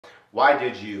Why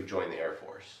did you join the Air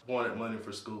Force? Wanted money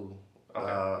for school. Okay.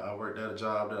 I worked at a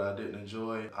job that I didn't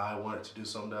enjoy. I wanted to do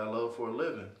something that I love for a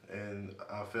living. And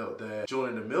I felt that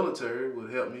joining the military would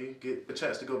help me get a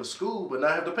chance to go to school but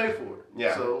not have to pay for it.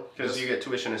 Yeah, so because you get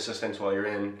tuition assistance while you're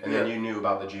in, and then you knew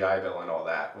about the GI Bill and all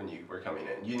that when you were coming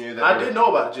in. You knew that I didn't know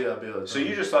about the GI Bill. So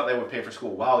you just thought they would pay for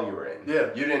school while you were in. Yeah.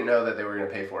 You didn't know that they were going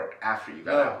to pay for it after you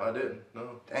got out. No, I didn't. No.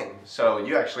 Dang. So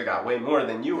you actually got way more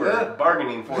than you were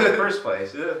bargaining for in the first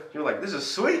place. Yeah. You're like, this is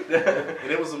sweet.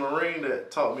 And it was a Marine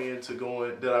that taught me into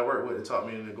going, that I worked with, that taught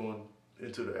me into going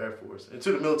into the Air Force,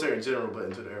 into the military in general, but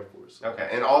into the Air Force. Okay,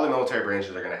 and all the military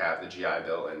branches are going to have the GI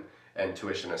Bill and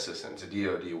tuition assistance, a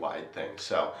DoD-wide thing.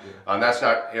 So that's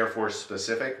not Air Force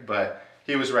specific, but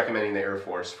he was recommending the Air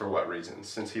Force for what reasons,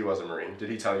 since he was a Marine? Did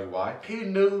he tell you why? He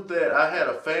knew that I had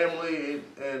a family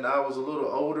and I was a little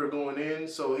older going in,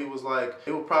 so he was like,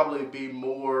 it would probably be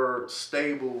more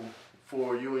stable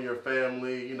for you and your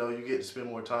family. You know, you get to spend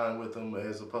more time with them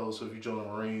as opposed to if you join the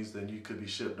Marines, then you could be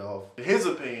shipped off. In his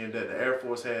opinion, that the Air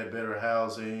Force had better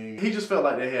housing. He just felt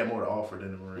like they had more to offer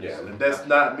than the Marines. Yeah. And that's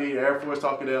not me, Air Force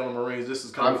talking down on the Marines. This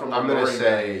is coming from a Marine. I'm going to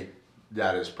say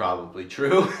that is probably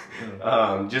true.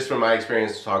 Just from my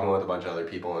experience talking with a bunch of other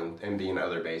people and being at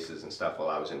other bases and stuff while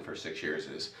I was in for 6 years,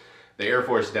 is the Air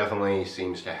Force definitely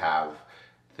seems to have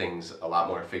things a lot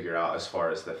more figured out as far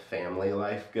as the family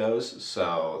life goes,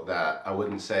 so that I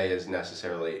wouldn't say is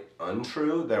necessarily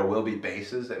untrue. There will be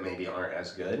bases that maybe aren't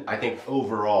as good. I think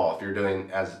overall, if you're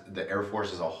doing as the Air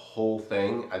Force as a whole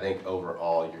thing, I think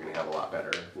overall you're gonna have a lot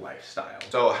better lifestyle.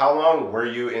 So how long were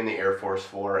you in the Air Force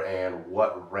for, and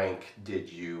what rank did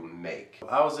you make?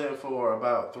 I was in for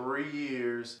about 3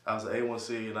 years. I was an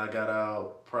A1C and I got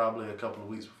out probably a couple of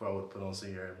weeks before I would put on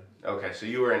Senior Airman. Okay, so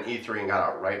you were in E3 and got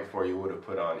out right before you would have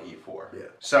put on E4. Yeah.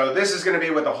 So this is going to be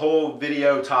what the whole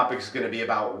video topic is going to be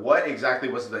about. What exactly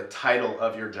was the title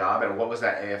of your job, and what was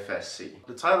that AFSC?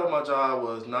 The title of my job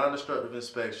was Nondestructive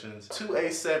Inspections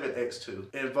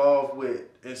 2A7X2, involved with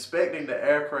inspecting the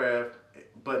aircraft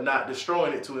but not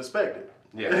destroying it to inspect it.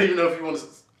 Yeah. You know, if you want to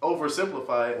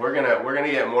oversimplify it. We're gonna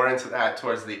get more into that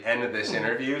towards the end of this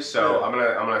interview, so I'm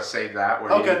gonna save that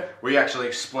where you actually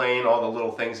explain all the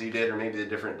little things you did, or maybe the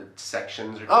different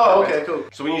sections. Or okay, cool.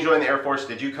 So when you joined the Air Force,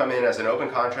 did you come in as an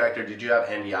open contract, or did you have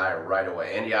NDI right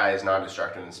away? NDI is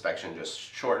non-destructive inspection, just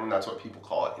shortened. That's what people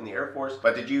call it in the Air Force.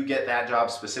 But did you get that job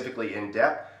specifically in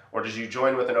depth, or did you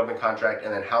join with an open contract,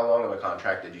 and then how long of a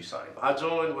contract did you sign? I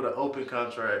joined with an open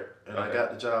contract, and I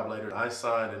got the job later. I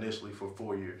signed initially for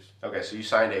 4 years. Okay, so you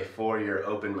signed a 4-year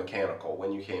open mechanical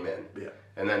when you came in. Yeah.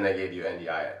 And then they gave you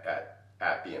NDI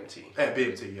at BMT. At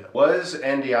BMT, yeah. Was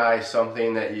NDI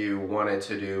something that you wanted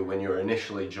to do when you were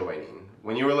initially joining?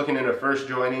 When you were looking into first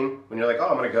joining, when you're like, oh,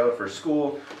 I'm gonna go for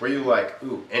school, were you like,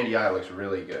 ooh, NDI looks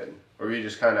really good? Or were you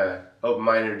just kind of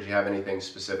open-minded? Did you have anything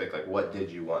specific? Like, what did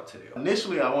you want to do?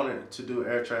 Initially, I wanted to do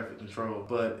air traffic control,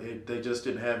 but they just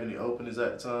didn't have any openings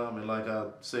at the time. And like I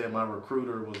said, my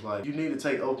recruiter was like, you need to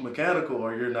take open mechanical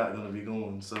or you're not going to be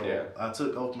going. So I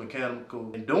took open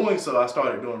mechanical. In doing so, I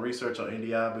started doing research on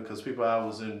NDI because people I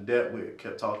was in debt with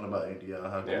kept talking about NDI,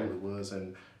 how cool it was.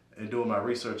 And doing my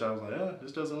research, I was like,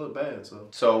 this doesn't look bad.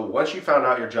 So once you found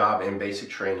out your job in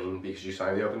basic training, because you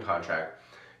signed the open contract,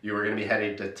 you were going to be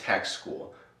headed to tech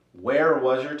school. Where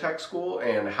was your tech school,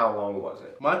 and how long was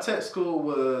it? My tech school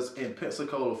was in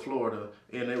Pensacola, Florida,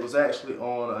 and it was actually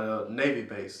on a Navy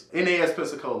base. NAS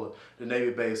Pensacola, the Navy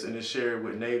base, and it's shared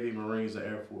with Navy, Marines, and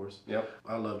Air Force. Yep.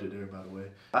 I loved it there, by the way.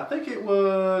 I think it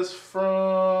was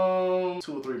from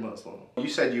 2 or 3 months long. You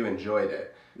said you enjoyed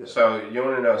it. Yeah. So you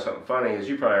want to know something funny, is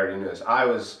you probably already knew this. I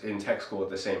was in tech school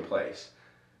at the same place.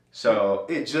 So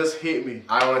it just hit me.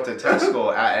 I went to tech school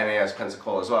at NAS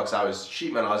Pensacola as well, because I was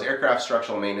sheet metal. I was aircraft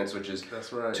structural maintenance, which is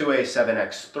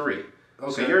 2A7X3.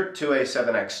 Okay. So you're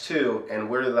 2A7X2, and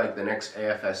we're like the next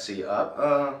AFSC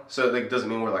up. So it doesn't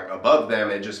mean we're like above them.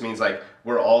 It just means like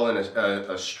we're all in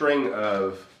a string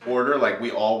of order. Like we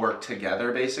all work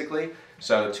together basically.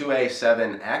 So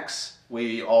 2A7X,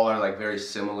 we all are like very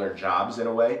similar jobs in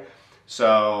a way.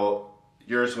 So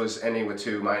yours was ending with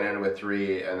 2, mine ended with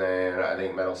 3, and then I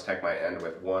think Metals Tech might end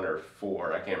with 1 or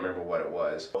 4. I can't remember what it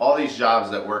was. All these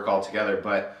jobs that work all together,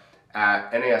 but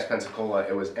at NAS Pensacola,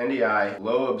 it was NDI,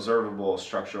 low observable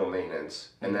structural maintenance,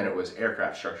 and then it was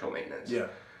aircraft structural maintenance. Yeah.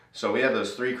 So we had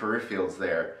those 3 career fields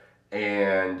there,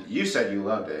 and you said you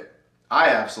loved it. I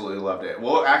absolutely loved it.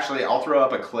 Well, actually, I'll throw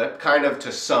up a clip kind of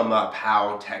to sum up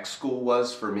how tech school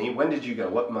was for me. When did you go?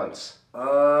 What months?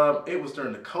 It was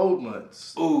during the cold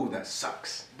months. Ooh, that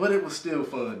sucks. But it was still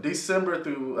fun. December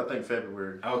through, I think,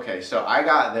 February. Okay, so I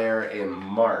got there in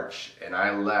March, and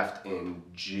I left in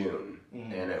June.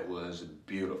 and it was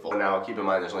beautiful. Now, keep in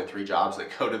mind, there's only 3 jobs that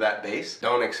go to that base.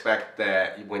 Don't expect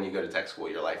that when you go to tech school,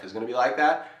 your life is going to be like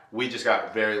that. We just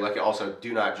got very lucky. Also,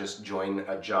 do not just join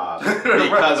a job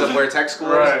because of where tech school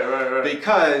is. Right.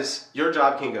 Because your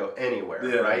job can go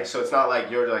anywhere, right? So it's not like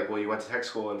you're like, well, you went to tech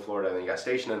school in Florida and then you got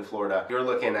stationed in Florida. You're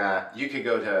looking at, you could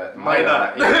go to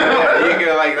Minot. You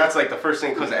could, like, that's like the first thing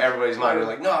that comes to everybody's mind. You're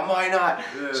like, no, Minot.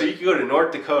 Yeah. So you could go to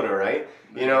North Dakota, right?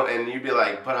 You know, and you'd be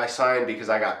like, but I signed because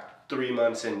I got 3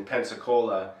 months in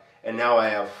Pensacola. And now I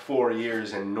have 4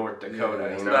 years in North Dakota.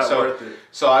 It's you know, not worth it.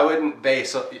 So I wouldn't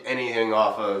base anything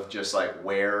off of just like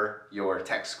where your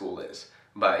tech school is.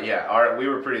 But yeah, we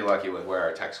were pretty lucky with where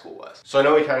our tech school was. So I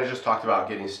know we kind of just talked about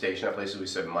getting stationed at places. We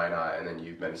said Minot, and then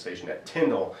you've been stationed at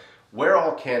Tyndall. Where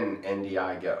all can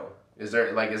NDI go? Is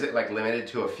it like limited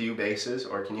to a few bases,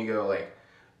 or can you go like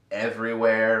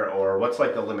everywhere, or what's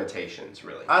like the limitations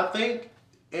really? I think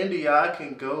NDI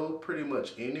can go pretty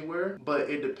much anywhere, but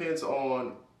it depends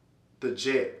on the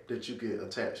jet that you get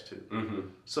attached to.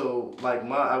 So like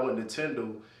I went to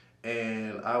Tyndall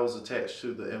and I was attached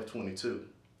to the F-22.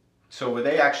 So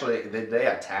did they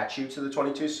attach you to the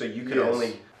 22 so you could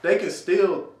only... They can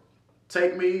still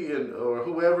take me or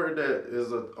whoever that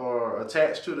is or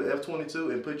attached to the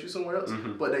F-22 and put you somewhere else,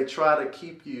 but they try to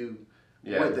keep you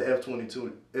with the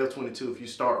F-22 if you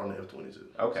start on the F-22.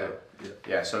 Okay.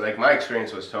 So, so like my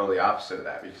experience was totally opposite of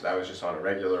that because I was just on a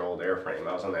regular old airframe.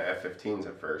 I was on the F-15s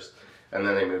at first. And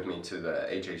then they moved me to the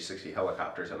HH-60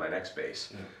 helicopters at my next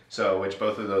base. So, which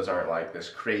both of those aren't like this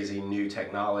crazy new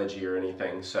technology or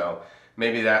anything. So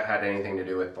maybe that had anything to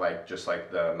do with like, just like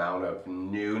the amount of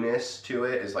newness to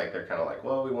it is like, they're kind of like,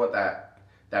 well, we want that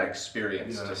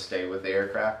experience to stay with the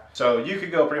aircraft. So you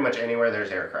could go pretty much anywhere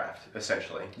there's aircraft,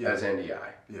 essentially, as NDI.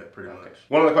 Yeah, pretty much.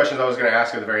 One of the questions I was going to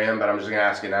ask at the very end, but I'm just going to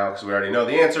ask it now because we already know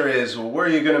the answer is, well, were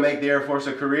you going to make the Air Force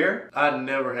a career? I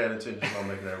never had intentions on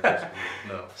making the Air Force a career,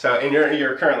 no. So, and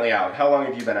you're currently out. How long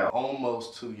have you been out?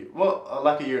 Almost 2 years. Well,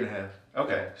 like a year and a half.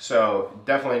 Okay, so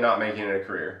definitely not making it a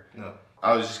career. No.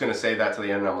 I was just going to say that to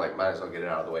the end, and I'm like, might as well get it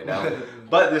out of the way now.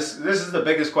 But this is the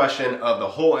biggest question of the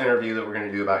whole interview that we're going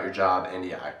to do about your job,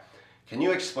 NDI. Can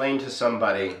you explain to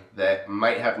somebody that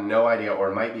might have no idea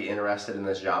or might be interested in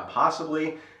this job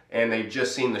possibly, and they've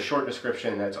just seen the short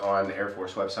description that's on the Air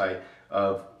Force website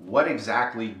of what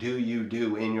exactly do you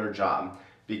do in your job?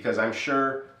 Because I'm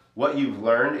sure what you've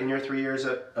learned in your 3 years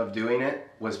of doing it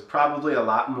was probably a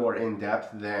lot more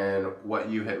in-depth than what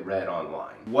you had read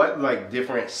online. What like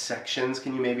different sections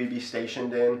can you maybe be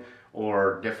stationed in,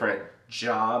 or different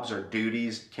jobs or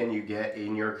duties can you get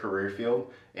in your career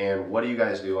field, and what do you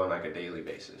guys do on like a daily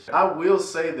basis? I will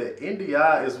say that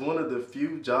NDI is one of the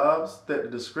few jobs that the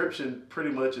description pretty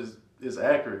much is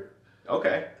accurate.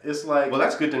 Okay. It's like, well,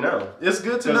 that's good to know. It's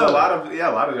good to know. There's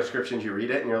a lot of descriptions you read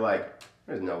it and you're like,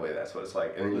 there's no way that's what it's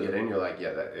like, and then you get in, you're like,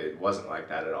 it wasn't like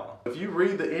that at all. If you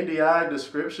read the NDI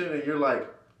description and you're like,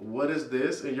 what is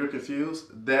this? And you're confused,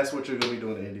 that's what you're going to be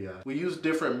doing in NDI. We use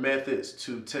different methods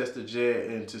to test the jet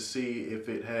and to see if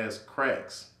it has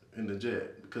cracks in the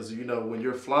jet. Because, you know, when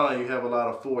you're flying, you have a lot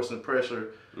of force and pressure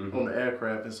on the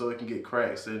aircraft, and so it can get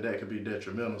cracks, and that could be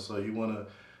detrimental. So you want to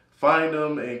find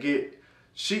them and get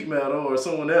sheet metal or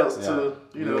someone else to,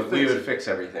 you know, we would fix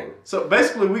everything. So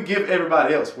basically, we give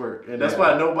everybody else work, and that's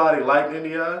why nobody liked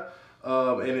NDI.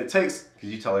 And it takes... Because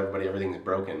you tell everybody everything's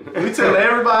broken. We tell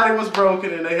everybody what's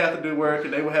broken and they have to do work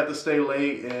and they will have to stay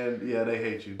late, and they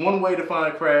hate you. One way to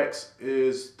find cracks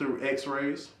is through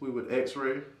x-rays. We would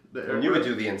x-ray the aircraft. And you would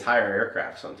do the entire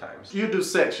aircraft sometimes. You do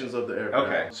sections of the aircraft.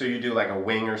 Okay, so you do like a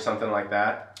wing or something like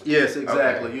that? Yes,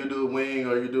 exactly. Okay. You do a wing,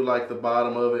 or you do like the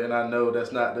bottom of it, and I know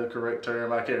that's not the correct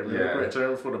term. I can't remember the correct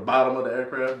term for the bottom of the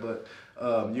aircraft, but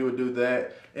you would do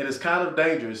that. And it's kind of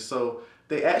dangerous, so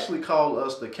they actually call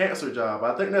us the cancer job.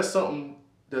 I think that's something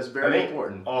that's very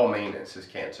important. All maintenance is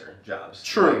cancer jobs.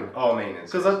 True. Like, all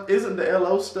maintenance. Because isn't the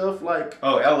LO stuff like...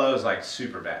 Oh, LO is like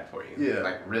super bad for you. Yeah.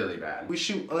 Like really bad. We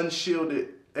shoot unshielded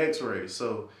x-rays.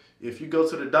 So if you go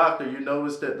to the doctor, you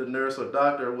notice that the nurse or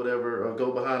doctor or whatever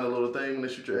go behind a little thing when they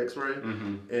shoot your x-ray,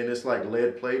 and it's like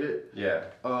lead plated. Yeah.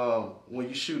 When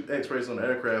you shoot x-rays on the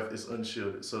aircraft, it's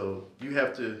unshielded. So you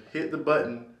have to hit the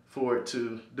button for it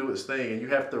to do its thing, and you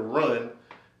have to run,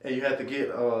 and you have to get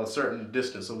a certain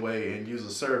distance away and use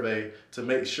a survey to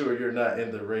make sure you're not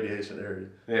in the radiation area.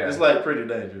 Yeah. It's like pretty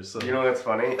dangerous. So. You know what's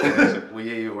funny?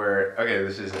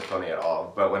 This isn't funny at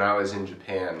all, but when I was in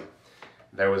Japan,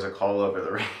 there was a call over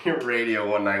the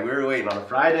radio one night. We were waiting on a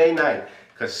Friday night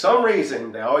because some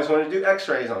reason they always want to do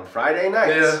x-rays on Friday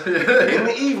nights in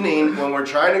the evening when we're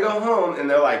trying to go home, and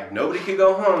they're like, nobody could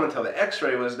go home until the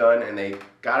x-ray was done and they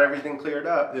got everything cleared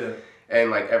up. Yeah. and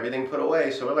like everything put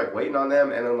away. So we're like waiting on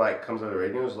them, and then like comes over the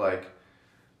radio, was like,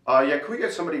 yeah, can we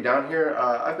get somebody down here?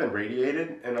 I've been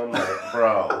radiated, and I'm like,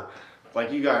 bro. Like,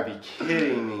 you gotta be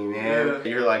kidding me, man. Yeah.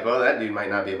 You're like, well, that dude might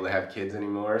not be able to have kids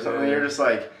anymore or something. Yeah. You're just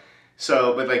like,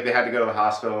 so, but like they had to go to the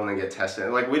hospital and then get tested.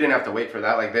 Like, we didn't have to wait for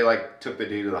that. Like, they like took the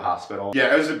dude to the hospital.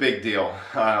 Yeah, it was a big deal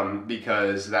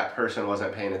because that person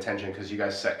wasn't paying attention because you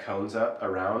guys set cones up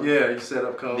around. Yeah, you set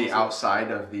up cones. The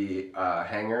outside of the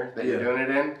hangar that you're doing it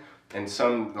in. And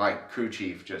some like crew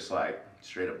chief just like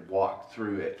straight up walked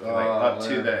through it, like up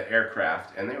to the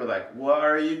aircraft, and they were like, what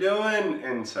are you doing?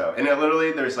 And so, and it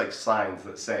literally, there's like signs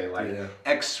that say like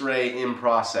X-ray in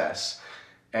process,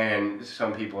 and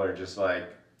some people are just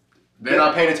like, they're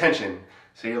not paying attention.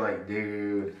 So you're like,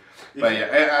 dude. But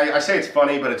yeah, I say it's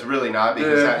funny, but it's really not,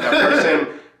 because that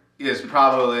person is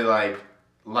probably like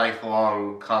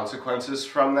lifelong consequences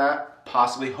from that.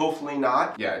 Possibly, hopefully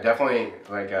not. Yeah, definitely,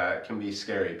 like, can be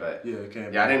scary, but yeah, it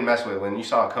can be. I didn't mess with it. When you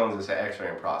saw cones that said X-ray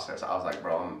in process, I was like,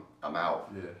 bro, I'm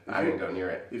out. Yeah, I didn't go near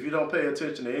it. If you don't pay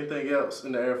attention to anything else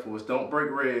in the Air Force, don't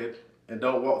break red and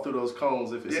don't walk through those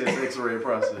cones if it says X-ray in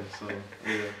process. So,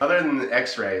 yeah. Other than the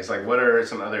X-rays, like, what are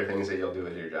some other things that you'll do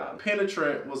with your job?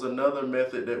 Penetrant was another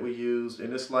method that we used,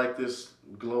 and it's like this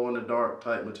glow-in-the-dark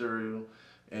type material,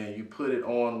 and you put it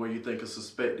on where you think a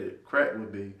suspected crack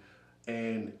would be,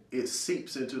 and it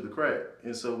seeps into the crack.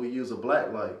 And so we use a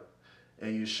black light,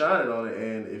 and you shine it on it,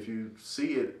 and if you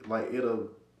see it, like, it'll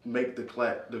make the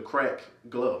crack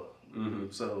glow.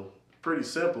 So pretty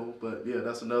simple, but yeah,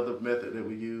 that's another method that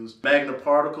we use.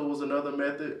 Magniparticle was another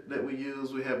method that we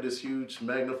use. We have this huge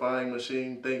magnifying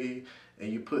machine thingy,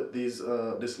 and you put these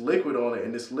this liquid on it,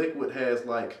 and this liquid has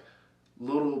like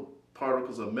little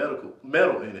particles of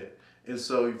metal in it. And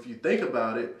so if you think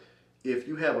about it, if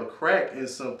you have a crack in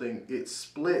something, it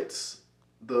splits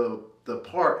the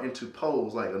part into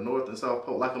poles, like a north and south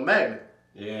pole, like a magnet.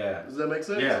 Yeah. Does that make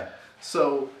sense? Yeah.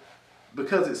 So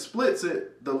because it splits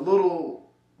it, the little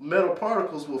metal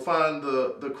particles will find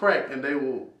the crack, and they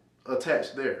will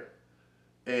attach there,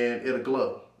 and it'll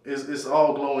glow. It's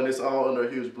all glowing. It's all under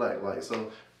a huge black light.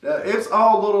 So it's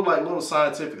all little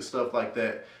scientific stuff like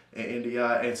that in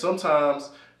NDI. And sometimes,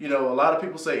 you know, a lot of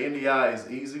people say NDI is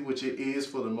easy, which it is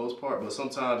for the most part, but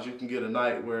sometimes you can get a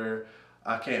night where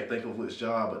I can't think of which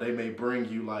job, but they may bring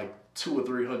you like 200 or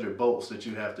 300 bolts that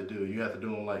you have to do. You have to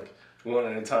do them like one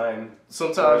at a time.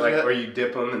 Sometimes, or you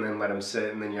dip them and then let them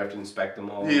sit, and then you have to inspect them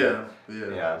all. Yeah.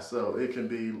 So it can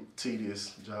be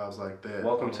tedious jobs like that.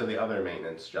 Welcome to the other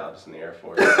maintenance jobs in the Air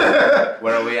Force,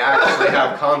 where we actually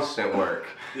have constant work.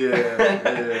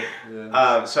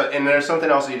 Yeah. So, and there's something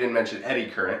else that you didn't mention: eddy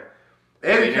current. You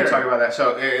didn't talk about that.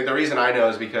 So the reason I know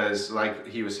is because, like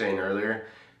he was saying earlier,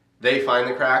 they find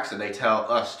the cracks and they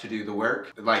tell us to do the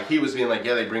work. Like he was being like,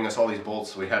 yeah, they bring us all these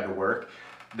bolts, so we had to work.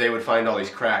 They would find all these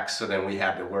cracks, so then we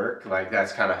had to work. Like,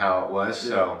 that's kind of how it was. Yeah.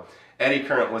 So eddy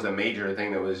current was a major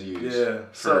thing that was used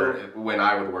for when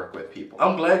I would work with people.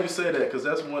 I'm glad you said that, because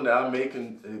that's one that I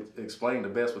can explain the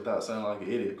best without sounding like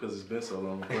an idiot, because it's been so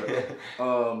long.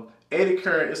 But eddy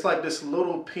current, it's like this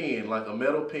little pin, like a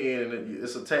metal pin, and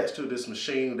it's attached to this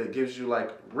machine that gives you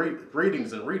like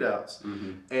readings and readouts.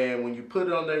 And when you put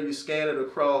it on there, you scan it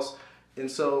across. And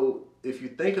so if you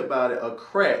think about it, a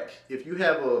crack, if you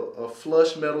have a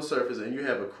flush metal surface and you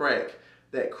have a crack,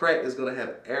 that crack is going to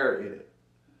have air in it.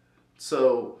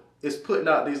 So it's putting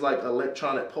out these like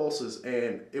electronic pulses,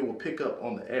 and it will pick up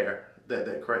on the air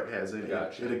that crack has in it.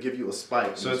 Gotcha. It'll give you a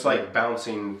spike. So it's like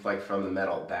bouncing like from the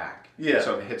metal back. Yeah.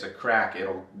 So if it hits a crack,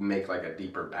 it'll make like a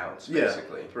deeper bounce,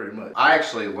 basically. Yeah, pretty much. I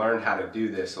actually learned how to do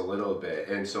this a little bit.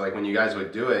 And so like when you guys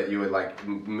would do it, you would like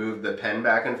move the pen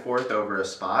back and forth over a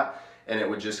spot, and it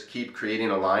would just keep creating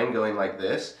a line going like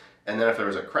this. And then if there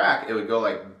was a crack, it would go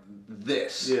like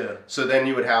this. Yeah. So then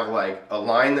you would have like a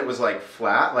line that was like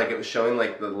flat, like it was showing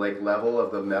like the like level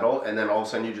of the metal, and then all of a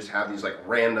sudden you just have these like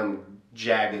random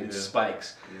jagged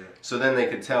spikes. Yeah. So then they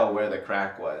could tell where the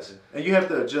crack was. And you have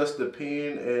to adjust the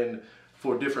pin and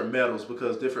for different metals,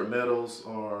 because different metals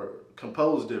are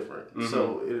composed different.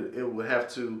 So it would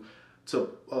have to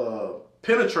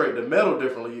penetrate the metal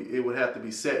differently. It would have to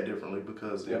be set differently,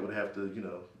 because it would have to, you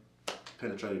know,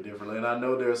 penetrate it differently. And I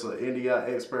know there's an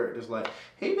NDI expert that's like,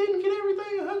 he didn't get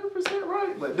everything 100%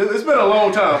 right. Like, dude, it's been a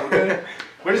long time, okay?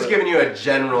 We're just giving you a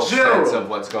general sense of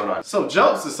what's going on. So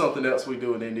jumps is something else we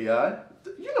do in NDI.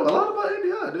 You know a lot about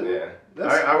NDI, dude. Yeah.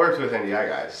 I worked with NDI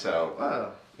guys, so.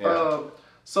 Wow. Yeah.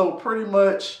 So pretty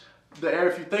much,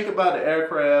 if you think about the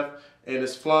aircraft and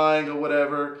it's flying or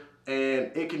whatever,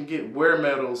 and it can get wear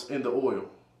metals in the oil.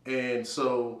 And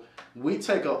so we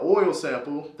take an oil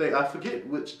sample. I forget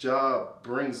which job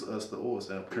brings us the oil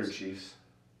samples. Crew chiefs.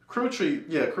 Crew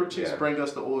chiefs bring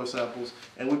us the oil samples,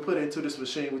 and we put it into this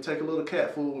machine. We take a little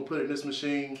cat food, we put it in this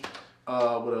machine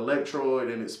with an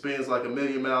electrode, and it spins like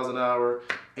 1,000,000 miles an hour,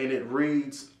 and it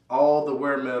reads all the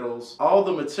wear metals, all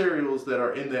the materials that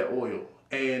are in that oil.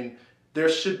 And there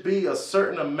should be a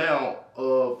certain amount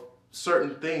of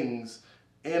certain things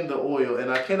in the oil,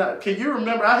 and can you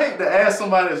remember? I hate to ask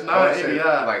somebody that's not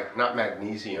NDI. Like, not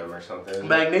magnesium or something.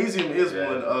 Magnesium is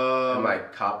one. And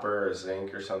like copper or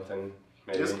zinc or something,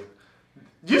 maybe.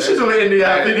 You should do an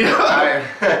NDI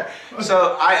video.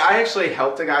 So I actually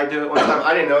helped a guy do it one time.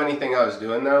 I didn't know anything I was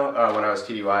doing though when I was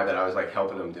TDY, but I was like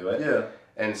helping him do it. Yeah.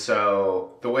 And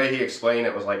so the way he explained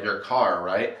it was like your car,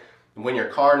 right? When your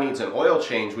car needs an oil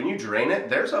change, when you drain it,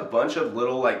 there's a bunch of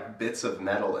little like bits of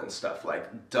metal and stuff,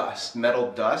 like dust,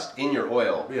 metal dust in your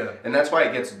oil. Yeah. And that's why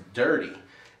it gets dirty.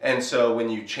 And so when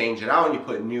you change it out and you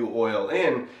put new oil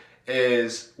in,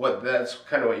 that's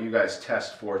kind of what you guys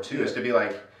test for too, is to be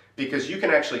like, because you can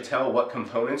actually tell what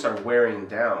components are wearing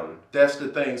down. That's the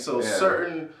thing. So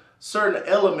certain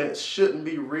elements shouldn't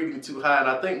be reading too high. And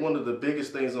I think one of the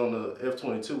biggest things on the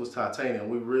F-22 was titanium.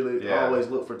 We really always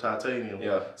look for titanium.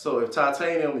 Yeah. So if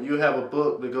titanium, you have a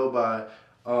book to go by,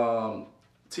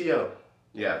 TO.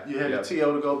 Yeah. You have your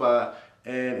TO to go by.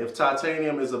 And if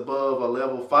titanium is above a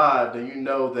level 5, then you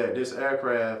know that this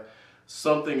aircraft,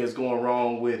 something is going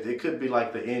wrong with, it could be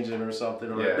like the engine or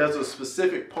something. Or there's a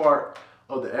specific part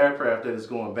of the aircraft that is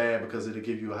going bad because it'll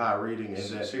give you a high reading.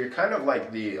 And so you're kind of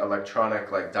like the electronic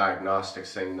like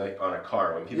diagnostics thing on a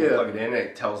car. When people plug it in,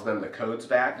 it tells them the codes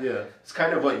back. Yeah. It's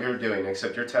kind of what you're doing,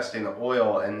 except you're testing the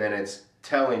oil and then it's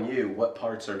telling you what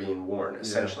parts are being worn,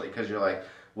 essentially. Because you're like,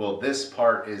 well, this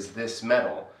part is this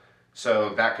metal.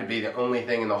 So that could be the only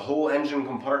thing in the whole engine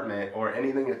compartment or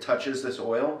anything that touches this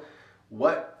oil.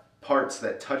 What parts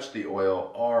that touch the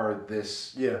oil are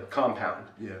this compound?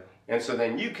 Yeah. And so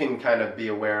then you can kind of be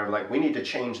aware of like, we need to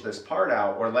change this part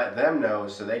out, or let them know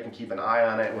so they can keep an eye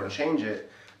on it or change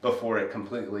it before it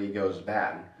completely goes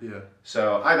bad. Yeah.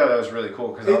 So I thought that was really cool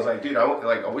because I was like, dude,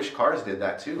 I wish cars did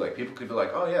that too. Like people could be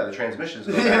like, oh yeah, the transmission's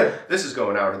going out. This is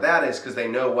going out. Or that is because they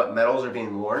know what metals are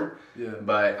being worn. Yeah.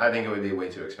 But I think it would be way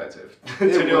too expensive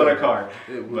to do on a car.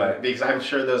 It would. But because I'm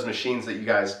sure those machines that you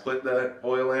guys put the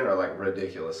oil in are like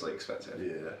ridiculously expensive.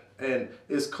 Yeah. And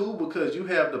it's cool because you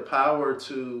have the power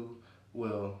to,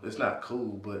 well, it's not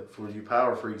cool, but for you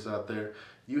power freaks out there,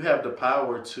 you have the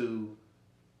power to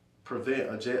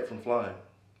prevent a jet from flying.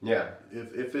 Yeah.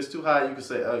 If it's too high, you can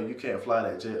say, oh, you can't fly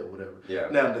that jet or whatever. Yeah.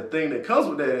 Now, the thing that comes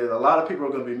with that is a lot of people are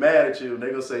going to be mad at you and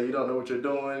they're going to say you don't know what you're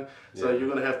doing. So you're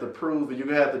going to have to prove and you're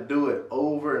going to have to do it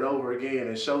over and over again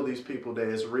and show these people that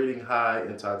it's reading high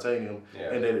in titanium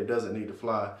and that it doesn't need to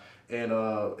fly. And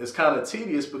it's kind of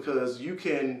tedious because you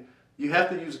have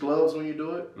to use gloves when you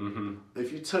do it. Mm-hmm.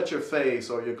 If you touch your face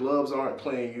or your gloves aren't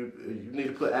clean, you need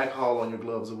to put alcohol on your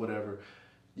gloves or whatever.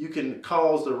 You can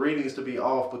cause the readings to be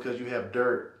off because you have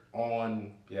dirt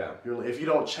on your. If you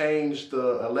don't change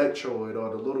the electrode or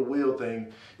the little wheel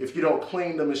thing, if you don't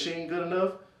clean the machine good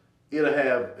enough,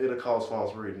 it'll cause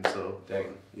false readings. So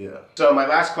dang. Yeah. So my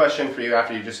last question for you,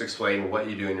 after you just explained what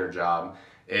you do in your job,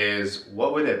 is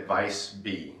what would advice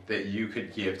be that you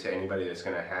could give to anybody that's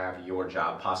going to have your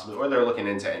job possibly, or they're looking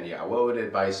into NDI? What would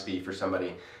advice be for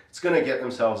somebody that's going to get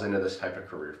themselves into this type of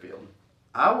career field?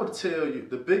 I would tell you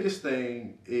the biggest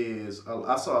thing is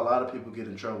I saw a lot of people get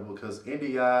in trouble because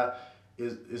NDI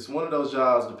is one of those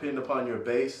jobs, depending upon your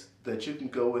base, that you can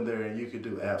go in there and you can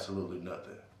do absolutely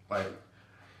nothing. Like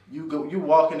you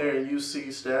walk in there and you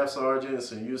see staff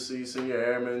sergeants and you see senior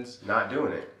airmen not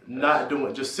doing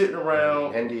it, just sitting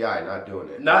around. NDI not doing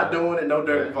it, no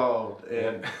dirt involved,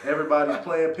 and everybody's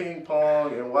playing ping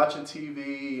pong and watching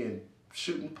TV and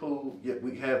shooting pool. Yeah,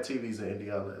 we have TVs in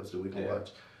NDI labs that we can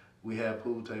watch. We have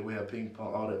pool table, we have ping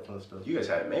pong, all that fun stuff. You guys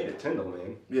had it made at Tyndall,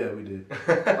 man. Yeah, we did.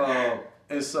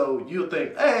 And so you'll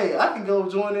think, hey, I can go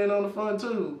join in on the fun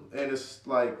too. And it's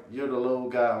like you're the little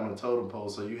guy on the totem pole,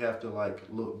 so you have to like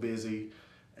look busy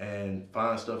and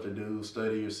find stuff to do,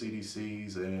 study your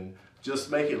CDCs, and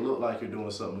just make it look like you're doing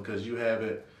something because you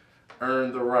haven't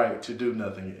earned the right to do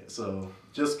nothing yet. So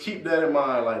just keep that in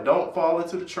mind. Like, don't fall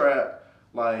into the trap.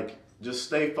 Like, just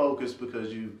stay focused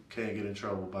because you can't get in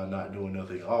trouble by not doing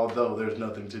nothing, although there's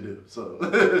nothing to do.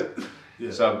 So,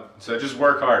 yeah. So just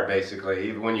work hard, basically,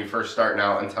 even when you're first starting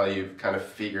out until you've kind of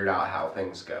figured out how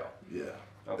things go. Yeah.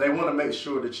 Okay. They want to make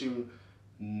sure that you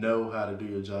know how to do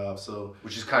your job. So,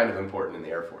 which is kind of important in the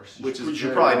Air Force. You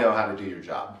you probably know how to do your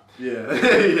job. Yeah.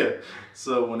 Yeah.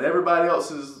 So when everybody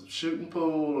else is shooting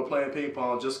pool or playing ping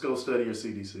pong, just go study your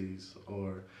CDCs.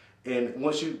 And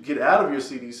once you get out of your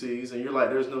CDCs and you're like,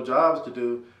 there's no jobs to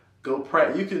do, go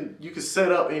practice. You can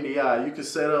set up NDI. You can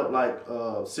set up like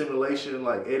simulation,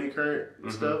 like eddy current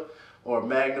and stuff, or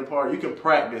magnet part. You can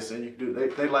practice, and you can do.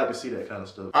 They like to see that kind of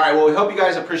stuff. All right. Well, we hope you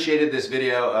guys appreciated this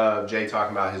video of Jay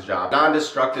talking about his job,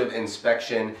 non-destructive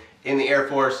inspection in the Air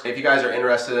Force. If you guys are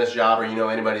interested in this job, or you know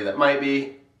anybody that might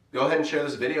be, go ahead and share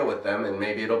this video with them, and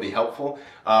maybe it'll be helpful.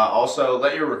 Also,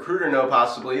 let your recruiter know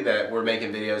possibly that we're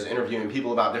making videos interviewing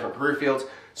people about different career fields.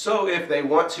 So if they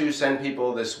want to send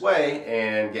people this way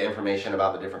and get information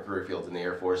about the different career fields in the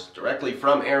Air Force directly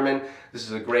from Airmen, this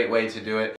is a great way to do it.